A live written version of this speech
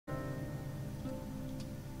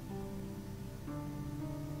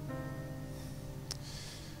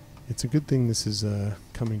It's a good thing this is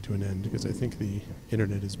coming to an end, because I think the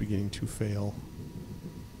internet is beginning to fail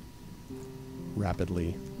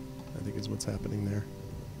rapidly, I think is what's happening there.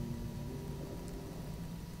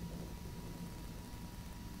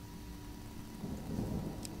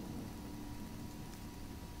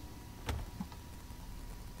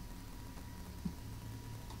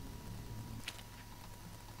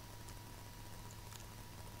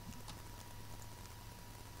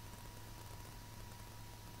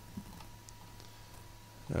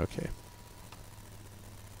 Okay.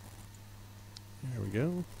 There we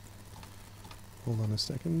go. Hold on a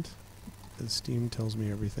second. As Steam tells me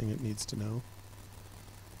everything it needs to know.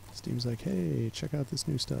 Steam's like, hey, check out this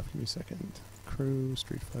new stuff. Give me a second. Crew,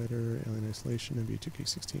 Street Fighter, Alien Isolation, NBA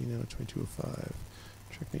 2K16, out of 2205.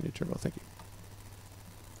 Track Native Turbo. Thank you.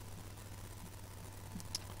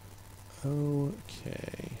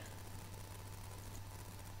 Okay.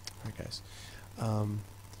 Alright, guys.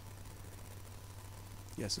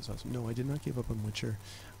 Yes, it's awesome. No, I did not give up on Witcher.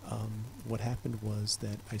 What happened was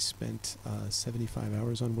that I spent 75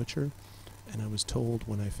 hours on Witcher, and I was told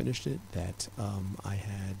when I finished it that I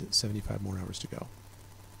had 75 more hours to go,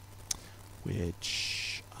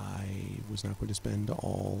 which I was not going to spend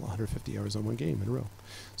all 150 hours on one game in a row.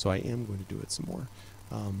 So I am going to do it some more,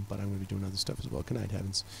 but I'm going to be doing other stuff as well. Good night,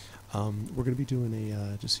 heavens. We're going to be doing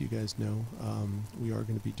a, just so you guys know, we are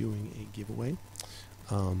going to be doing a giveaway.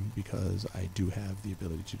 Because I do have the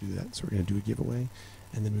ability to do that. So we're going to do a giveaway,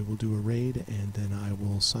 and then we will do a raid, and then I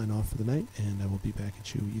will sign off for the night, and I will be back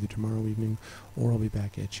at you either tomorrow evening, or I'll be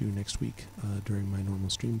back at you next week during my normal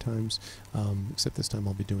stream times, except this time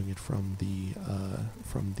I'll be doing it from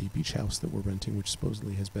the beach house that we're renting, which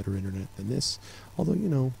supposedly has better internet than this, although, you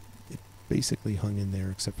know, it basically hung in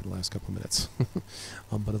there except for the last couple of minutes.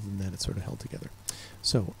 But other than that, it's sort of held together.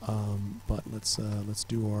 So, but let's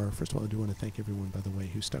do our, first of all, I do want to thank everyone, by the way,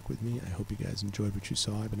 who stuck with me. I hope you guys enjoyed what you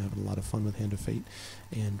saw. I've been having a lot of fun with Hand of Fate,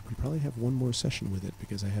 and we probably have one more session with it,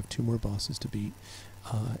 because I have 2 more bosses to beat,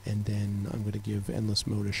 and then I'm going to give Endless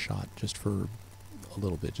Mode a shot just for a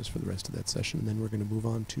little bit, just for the rest of that session, and then we're going to move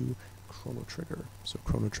on to Chrono Trigger. So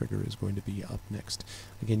Chrono Trigger is going to be up next.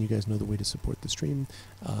 Again, you guys know the way to support the stream.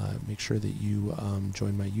 Make sure that you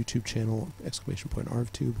join my YouTube channel,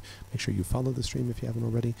 !ArvTube. Make sure you follow the stream if you haven't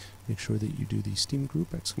already. Make sure that you do the Steam group,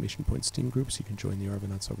 !Steam group, so you can join the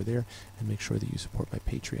Arvanauts over there. And make sure that you support my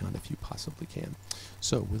Patreon if you possibly can.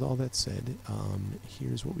 So with all that said,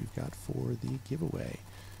 here's what we've got for the giveaway.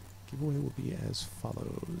 Giveaway will be as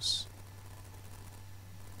follows.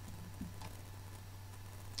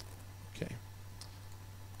 Okay.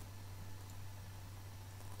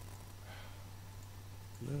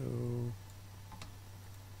 Hello.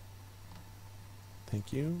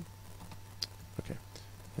 Thank you. Okay.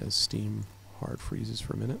 As Steam hard freezes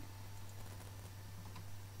for a minute.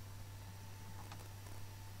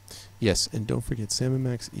 Yes, and don't forget, Salmon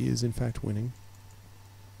Max is in fact winning.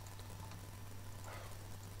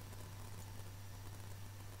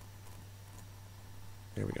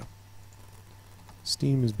 There we go.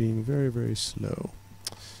 Steam is being very, very slow.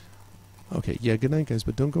 Okay, yeah, good night, guys,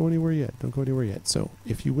 but don't go anywhere yet. Don't go anywhere yet. So,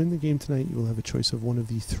 if you win the game tonight, you will have a choice of one of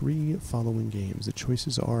the 3 following games. The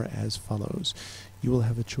choices are as follows. You will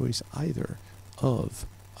have a choice either of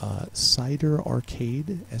Cider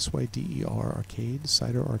Arcade, S-Y-D-E-R Arcade,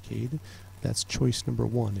 Cider Arcade. That's choice number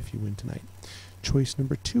 1 if you win tonight. Choice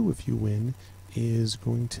number 2 if you win is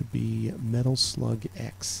going to be Metal Slug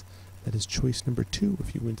X. That is choice number 2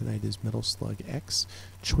 if you win tonight, is Metal Slug X.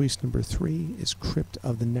 Choice number 3 is Crypt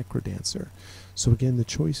of the Necrodancer. So again, the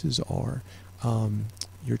choices are,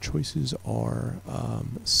 your choices are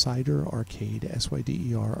Cider Arcade,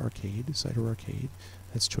 S-Y-D-E-R Arcade, Cider Arcade.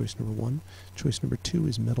 That's choice number 1. Choice number 2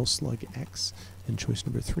 is Metal Slug X. And choice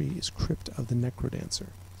number 3 is Crypt of the Necrodancer.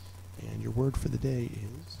 And your word for the day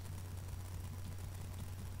is...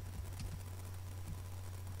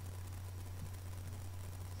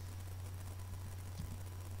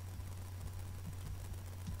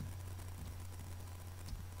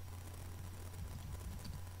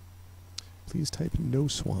 Please type no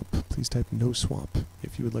swamp. Please type no swamp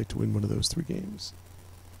if you would like to win one of those 3 games.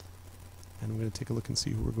 And I'm going to take a look and see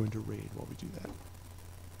who we're going to raid while we do that.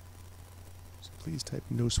 So please type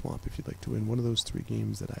no swamp if you'd like to win one of those 3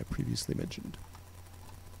 games that I previously mentioned.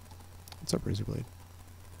 What's up, Razorblade?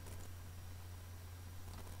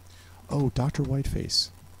 Oh, Dr. Whiteface.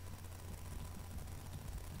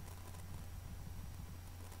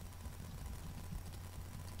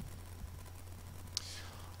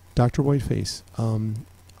 Dr. Whiteface,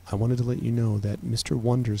 I wanted to let you know that Mr.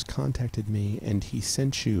 Wonders contacted me and he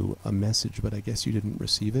sent you a message, but I guess you didn't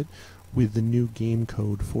receive it, with the new game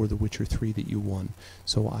code for The Witcher 3 that you won.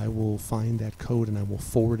 So I will find that code and I will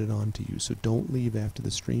forward it on to you. So don't leave after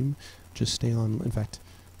the stream. Just stay on. In fact,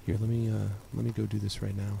 here, let me go do this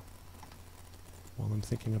right now while I'm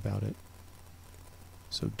thinking about it.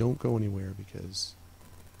 So don't go anywhere because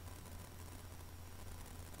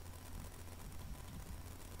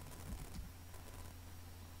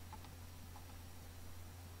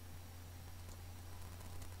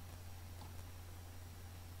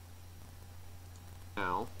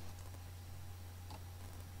now.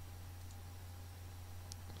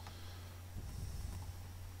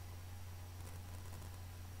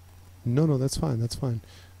 No, that's fine. That's fine.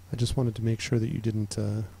 I just wanted to make sure that you didn't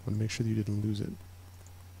lose it.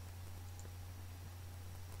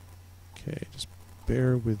 Okay, just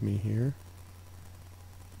bear with me here.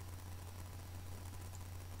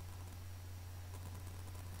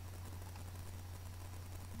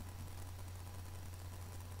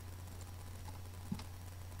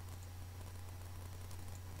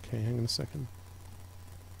 Okay, hang on a second.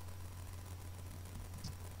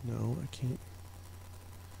 No, I can't.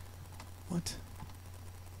 What?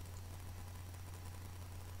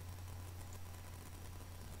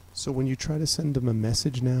 So when you try to send them a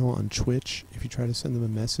message now on Twitch, if you try to send them a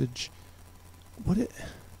message,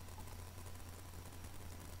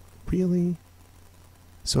 really?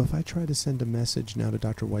 So if I try to send a message now to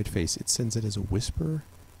Dr. Whiteface, it sends it as a whisper?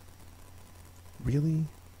 Really?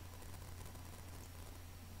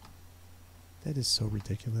 That is so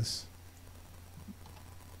ridiculous.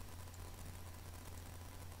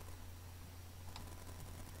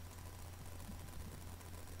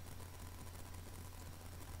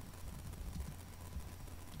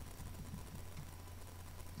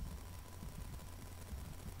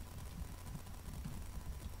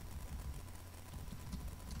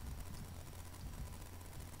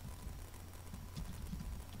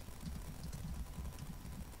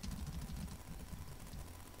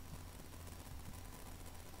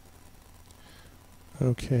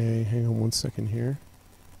 Okay, hang on one second here.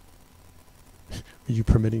 Are you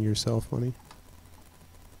permitting yourself money?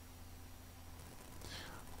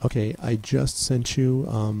 Okay, I just sent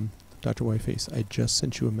you, Dr. Whiteface, I just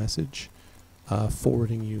sent you a message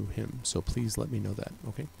forwarding you him, so please let me know that,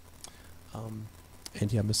 okay?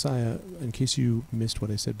 And yeah, Messiah, in case you missed what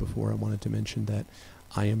I said before, I wanted to mention that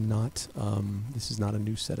I am not, this is not a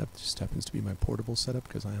new setup, this just happens to be my portable setup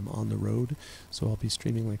because I am on the road, so I'll be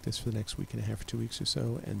streaming like this for the next week and a half or 2 weeks or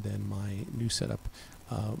so, and then my new setup,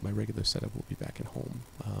 my regular setup will be back at home,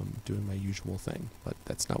 doing my usual thing, but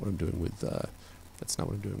that's not what I'm doing with,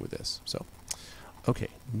 this, so, okay,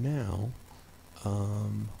 now,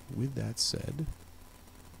 with that said,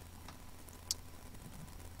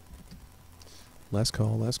 last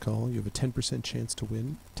call, you have a 10% chance to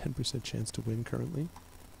win, 10% chance to win currently.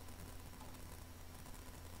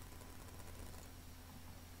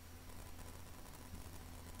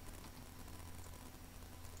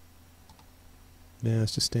 Yeah,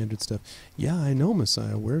 it's just standard stuff. Yeah, I know,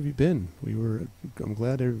 Messiah. Where have you been? I'm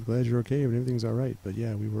glad you're okay and everything's all right. But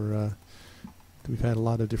yeah, we've had a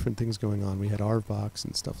lot of different things going on. We had ArvBox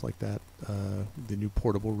and stuff like that, the new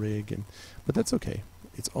portable rig, but that's okay.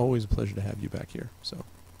 It's always a pleasure to have you back here. So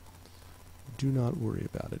do not worry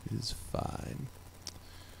about it. It is fine.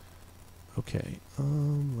 Okay,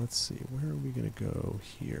 let's see. Where are we going to go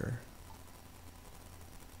here?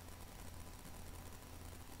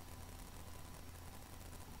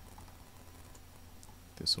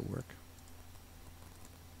 This will work.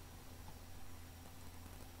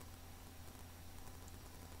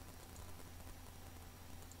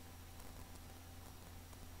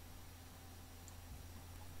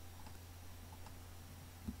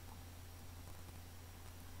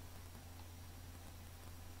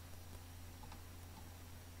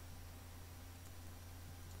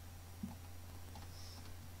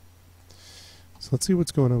 So let's see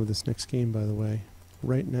what's going on with this next game, by the way.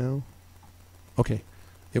 Right now, okay,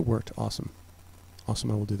 it worked. Awesome. Awesome,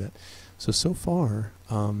 I will do that. So far,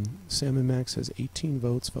 Sam and Max has 18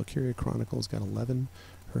 votes. Valkyria Chronicles got 11.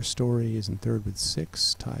 Her Story is in third with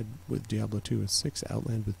 6, tied with Diablo 2 with 6,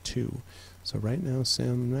 Outland with 2. So right now, Sam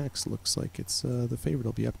and Max looks like it's the favorite.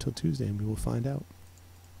 It'll be up till Tuesday, and we will find out.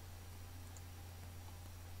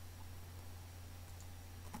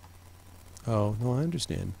 Oh, no, I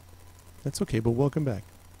understand. That's okay, but welcome back.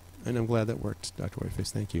 And I'm glad that worked, Dr.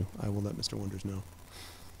 Whiteface. Thank you. I will let Mr. Wonders know.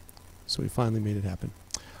 So we finally made it happen.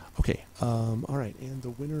 Okay, all right, and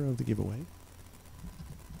the winner of the giveaway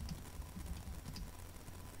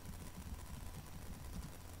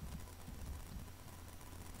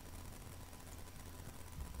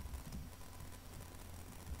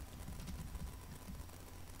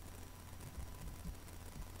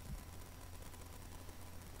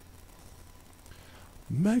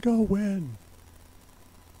Mega win!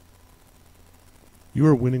 You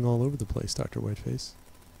are winning all over the place, Dr. Whiteface.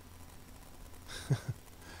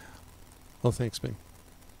 Oh, thanks, Bing.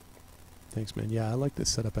 Thanks, man. Yeah, I like this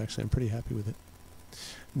setup, actually. I'm pretty happy with it.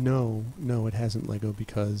 No, it hasn't Lego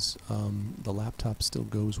because the laptop still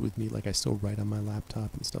goes with me. Like, I still write on my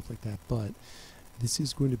laptop and stuff like that. But this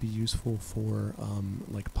is going to be useful for,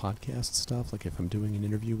 like, podcast stuff. Like, if I'm doing an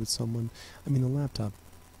interview with someone. I mean, the laptop,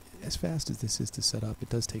 as fast as this is to set up, it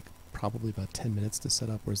does take probably about 10 minutes to set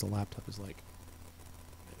up, whereas the laptop is like,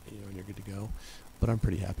 and you're good to go. But I'm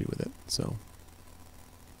pretty happy with it, so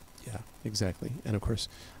yeah, exactly. And of course,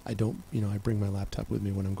 I don't, I bring my laptop with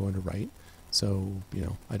me when I'm going to write, so,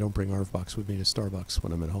 I don't bring ArvBox with me to Starbucks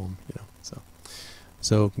when I'm at home,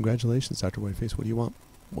 So congratulations, Dr. Whiteface. What do you want?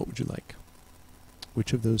 What would you like?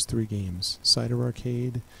 Which of those 3 games? Cider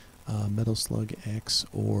Arcade, Metal Slug X,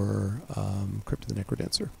 or Crypt of the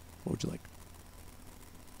Necrodancer? What would you like?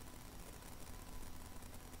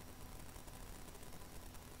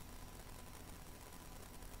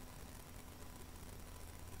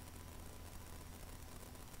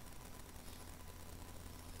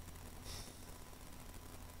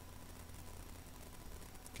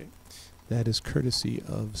 That is courtesy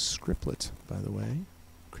of Scriptlet, by the way.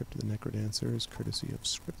 Crypt of the Necrodancer is courtesy of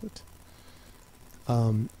Scriptlet.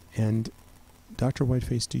 And Dr.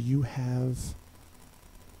 Whiteface, do you have...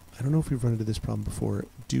 I don't know if we've run into this problem before.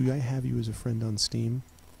 Do I have you as a friend on Steam?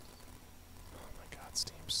 Oh my god,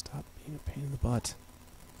 Steam, stop being a pain in the butt.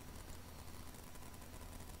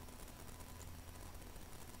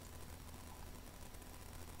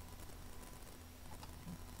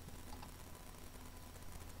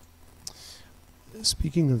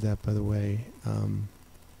 Speaking of that, by the way,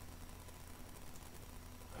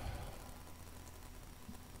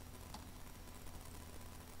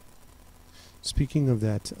 speaking of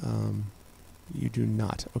that, you do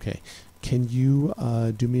not. Okay. Can you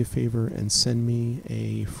do me a favor and send me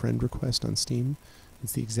a friend request on Steam?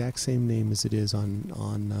 It's the exact same name as it is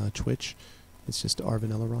on Twitch. It's just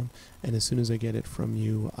Arvin Elleron. And as soon as I get it from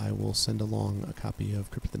you, I will send along a copy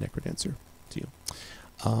of Crypt of the Necrodancer to you.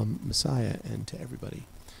 Messiah, and to everybody.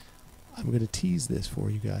 I'm going to tease this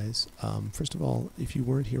for you guys. First of all, if you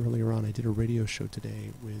weren't here earlier on, I did a radio show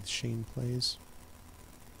today with Shane Plays.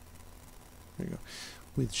 There you go.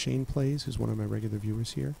 With Shane Plays, who's one of my regular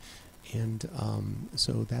viewers here. And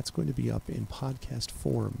so that's going to be up in podcast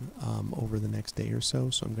form over the next day or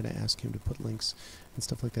so. So I'm going to ask him to put links and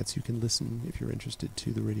stuff like that so you can listen, if you're interested,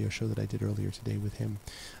 to the radio show that I did earlier today with him.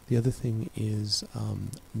 The other thing is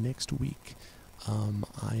next week,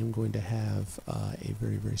 I am going to have a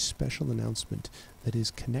very, very special announcement that is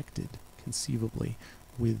connected, conceivably,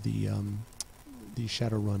 with the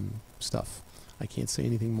Shadowrun stuff. I can't say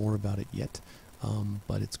anything more about it yet,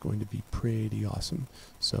 but it's going to be pretty awesome.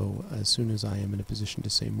 So as soon as I am in a position to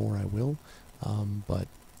say more, I will. But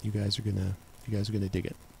you guys are gonna dig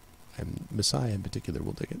it, and Messiah in particular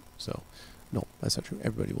will dig it. So, no, that's not true.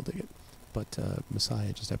 Everybody will dig it, but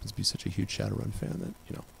Messiah just happens to be such a huge Shadowrun fan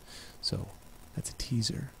that So. That's a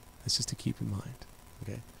teaser. That's just to keep in mind.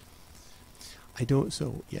 Okay.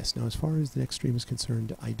 So yes, now as far as the next stream is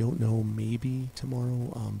concerned, I don't know, maybe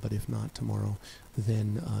tomorrow, but if not tomorrow,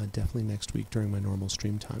 then definitely next week during my normal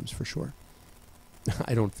stream times for sure.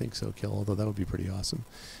 I don't think so, Kill, although that would be pretty awesome.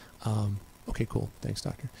 Okay, cool. Thanks,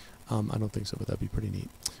 Doctor. I don't think so, but that'd be pretty neat.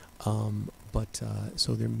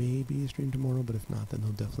 So there may be a stream tomorrow, but if not, then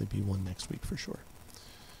there'll definitely be one next week for sure.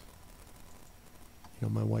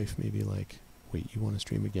 My wife may be like, wait, you want to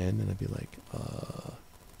stream again? And I'd be like,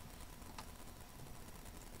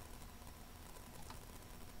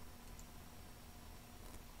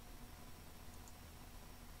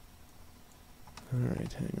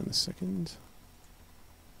 Alright, hang on a second.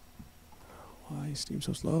 Why is Steam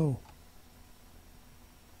so slow?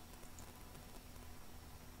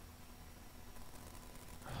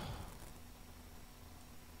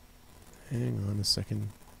 Hang on a second.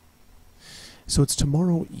 So it's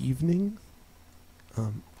tomorrow evening?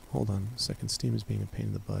 Hold on a second. Steam is being a pain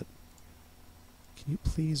in the butt. Can you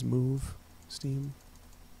please move, Steam?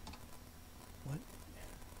 What?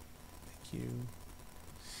 Thank you.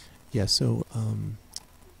 Yeah, so,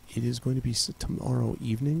 it is going to be tomorrow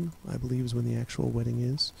evening, I believe, is when the actual wedding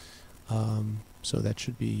is. So that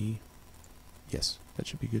should be, yes, that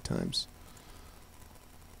should be good times.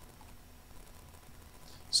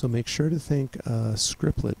 So make sure to thank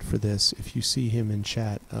Scriptlet for this if you see him in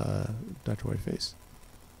chat, Dr. Whiteface.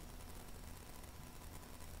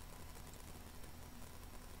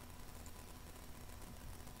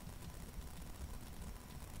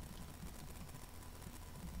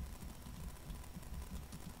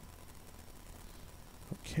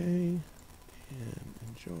 Okay, and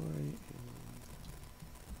enjoy.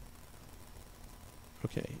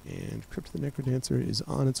 Okay, and Crypt the Necrodancer is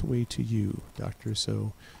on its way to you, Doctor,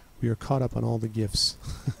 so we are caught up on all the gifts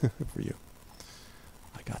for you.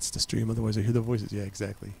 I got to stream, otherwise I hear the voices. Yeah,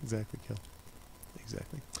 exactly, Kill.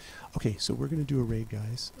 Exactly. Okay, so we're going to do a raid,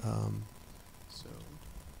 guys. So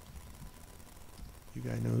you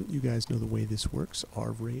guys know the way this works.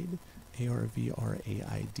 ArvRaid,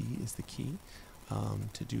 ARVRAID is the key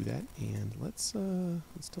to do that. And let's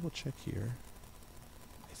double check here.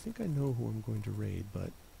 I think I know who I'm going to raid, but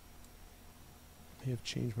I may have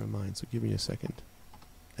changed my mind. So give me a second.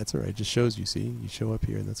 That's all right. It just shows you. See, you show up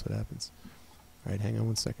here, and that's what happens. All right, hang on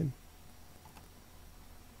one second.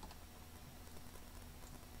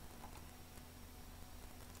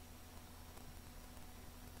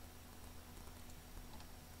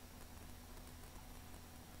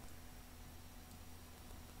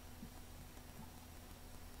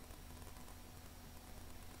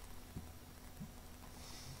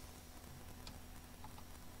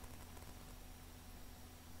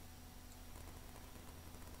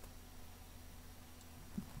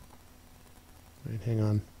 Hang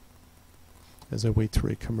on. As I wait for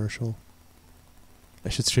a commercial. I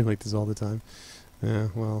should stream like this all the time. Yeah,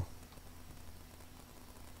 well.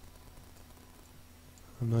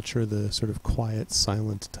 I'm not sure the sort of quiet,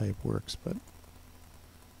 silent type works, but...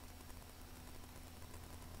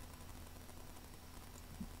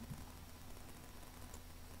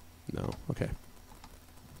 No, okay.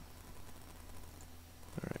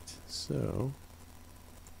 Alright, so...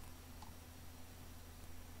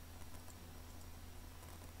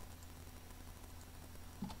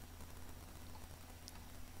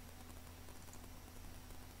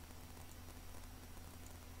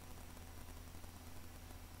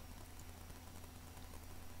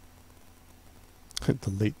 the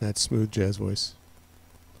late night smooth jazz voice.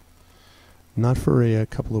 Not for a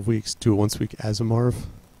couple of weeks. Do it once a week as a Marv.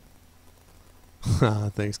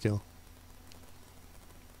 Thanks, Gil.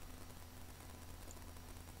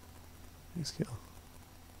 Thanks, Gil.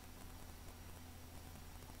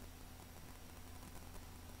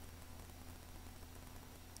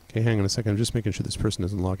 Okay, hang on a second. I'm just making sure this person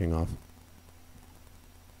isn't logging off.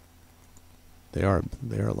 They are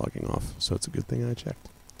logging off, so it's a good thing I checked.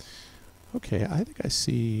 Okay, I think I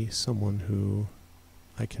see someone who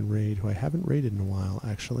I can raid, who I haven't raided in a while,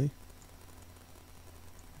 actually.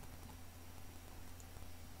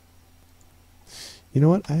 You know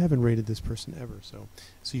what? I haven't raided this person ever, so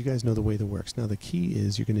you guys know the way that works. Now, the key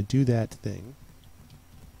is you're going to do that thing.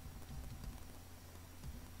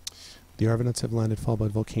 The Arvanauts have landed, followed by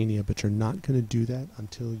Volcania, but you're not going to do that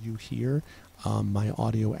until you hear my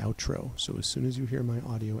audio outro. So as soon as you hear my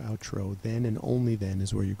audio outro, then and only then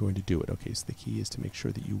is where you're going to do it. Okay, so the key is to make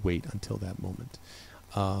sure that you wait until that moment.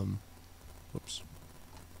 Whoops.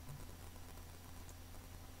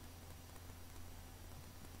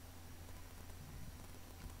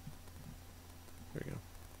 There we go.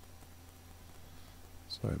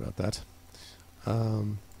 Sorry about that.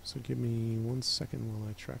 So give me 1 second while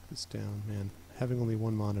I track this down. Man, having only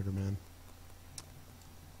one monitor, man.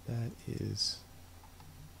 That is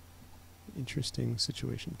an interesting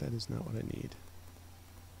situation. That is not what I need.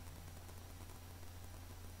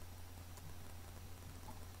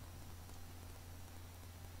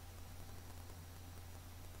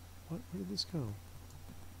 What? Where did this go?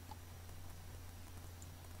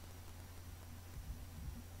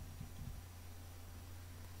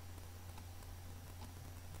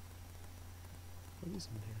 What is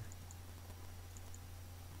in here?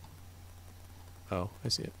 Oh, I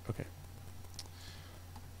see it. Okay.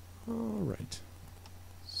 Alright.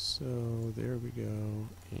 So there we go.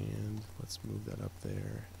 And let's move that up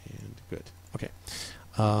there. And good. Okay.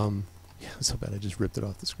 Yeah, so bad I just ripped it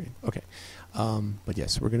off the screen. Okay. But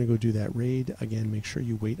yes, we're going to go do that raid. Again, make sure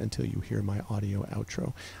you wait until you hear my audio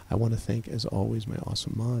outro. I want to thank, as always, my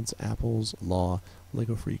awesome mods, Apples, Law,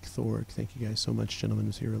 Lego Freak, Thorg. Thank you guys so much. Gentleman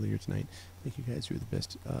was here earlier tonight. Thank you guys. You're the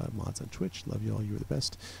best mods on Twitch. Love you all. You are the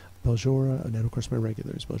best. Beljora, and then of course my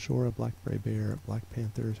regulars. Beljora, Blackberry Bear, Black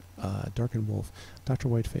Panther, Darken Wolf, Dr.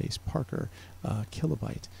 Whiteface, Parker,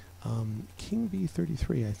 Kilobyte, King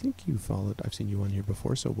B33, I think you followed, I've seen you on here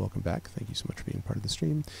before, so welcome back. Thank you so much for being part of the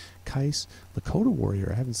stream. Kais, Lakota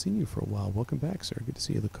Warrior, I haven't seen you for a while. Welcome back, sir. Good to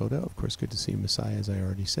see you, Lakota. Of course, good to see Messiah, as I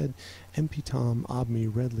already said. MP Tom, Obme,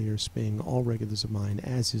 Redlear, Sping, all regulars of mine,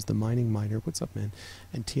 as is the Mining Miner. What's up, man?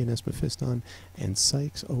 And TNS Mephiston, and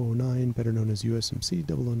Sykes 009, better known as USMC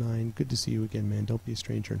 009. Good to see you again, man. Don't be a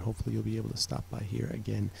stranger, and hopefully you'll be able to stop by here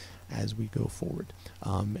again as we go forward.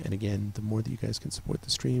 And again, the more that you guys can support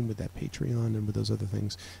the stream with that Patreon and with those other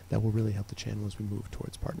things, that will really help the channel as we move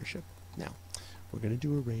towards partnership. Now, we're going to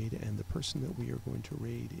do a raid, and the person that we are going to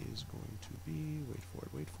raid is going to be,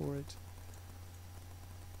 wait for it.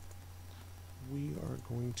 We are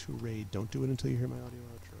going to raid, don't do it until you hear my audio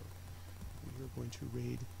outro. We are going to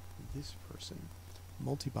raid this person.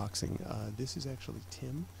 Multiboxing. This is actually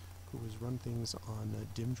Tim, who has run things on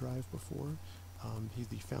Dim Drive before. He's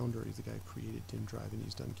the founder, he's the guy who created Dim Drive, and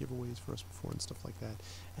he's done giveaways for us before and stuff like that.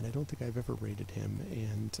 And I don't think I've ever raided him,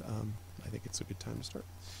 and I think it's a good time to start.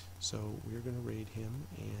 So we're going to raid him,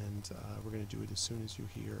 and we're going to do it as soon as you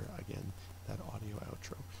hear, again, that audio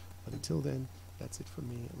outro. But until then, that's it from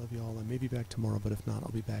me. I love you all. I may be back tomorrow, but if not,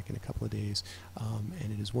 I'll be back in a couple of days.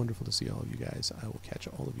 And it is wonderful to see all of you guys. I will catch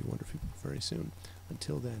all of you wonderful people very soon.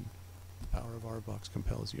 Until then, the power of ArvBox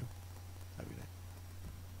compels you. Have a good day.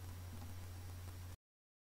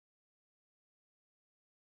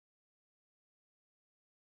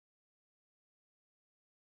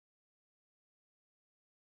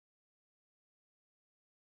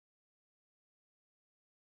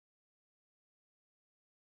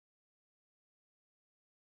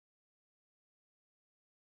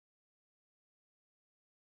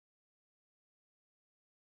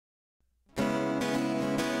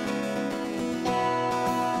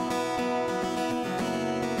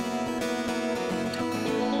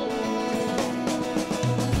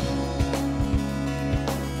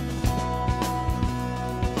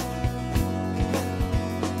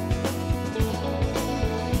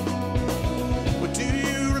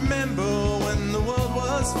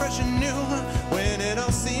 Fresh and new, when it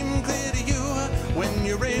all seemed clear to you, when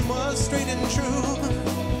your aim was straight and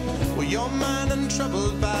true. Were your mind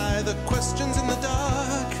untroubled by the questions in the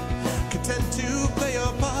dark, content to play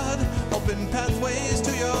your part, open pathways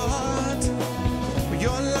to your heart? Were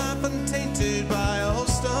your life untainted by a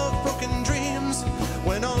host of broken dreams,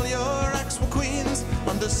 when all your acts were queens,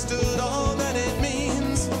 understood all that it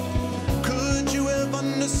means? Could you have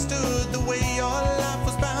understood the way your life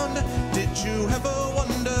was bound? Did you ever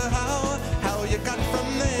wonder how you got from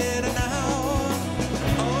there to now?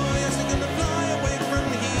 Oh yes, you're gonna fly away from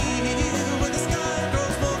here, where the sky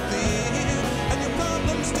grows more clear, and your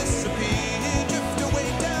problems disappear, drift away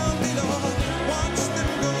down below. Watch them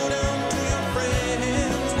go down to your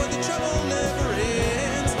friends, where the trouble never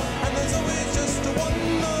ends, and there's always just one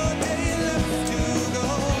more day left to go.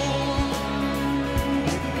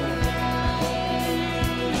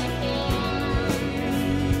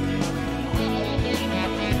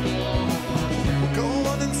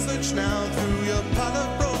 Search now through your pile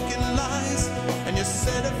of broken lies, and your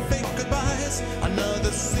set of fake goodbyes,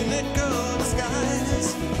 another cynic of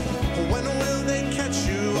disguise. When will they catch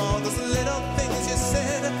you, all those little things you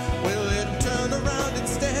said? Will it turn around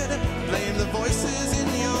instead, blame the voices in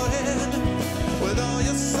your head? With all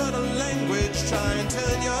your subtle language, try and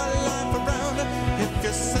turn your life around. If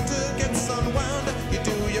your center gets unwound, you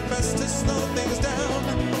do your best to slow things down.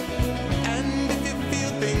 And if you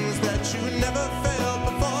feel things that you never felt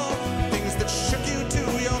before, things that shook you to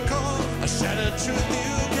your core, a shattered truth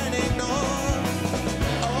you can ignore.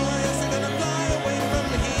 Oh yes, you're gonna fly away from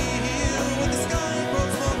here, where the sky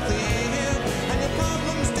grows more clear, and your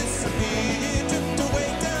problems disappear, drift away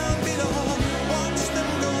down below. Watch them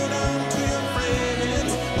go down to your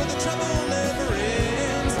friends, where the trouble never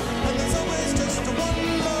ends, and there's always just one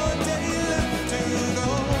more day left to go.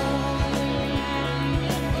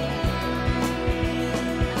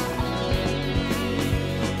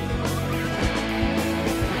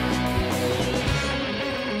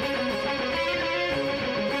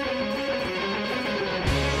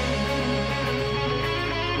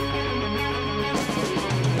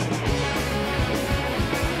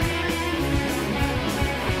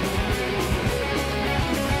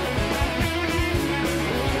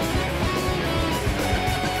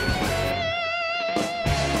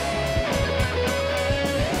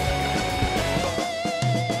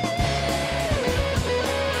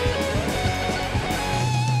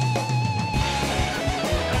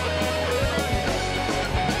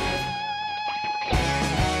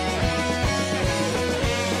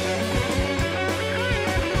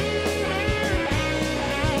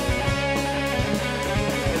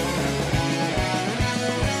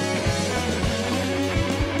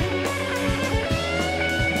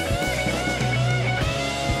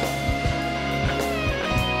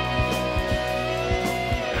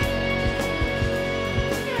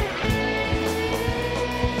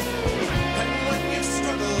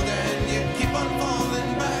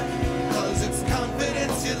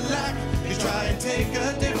 Take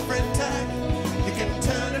a different tack. You can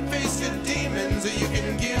turn and face your demons, or you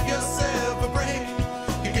can give yourself a break.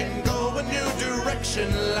 You can go a new direction.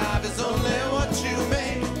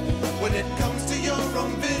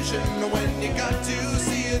 attention when you got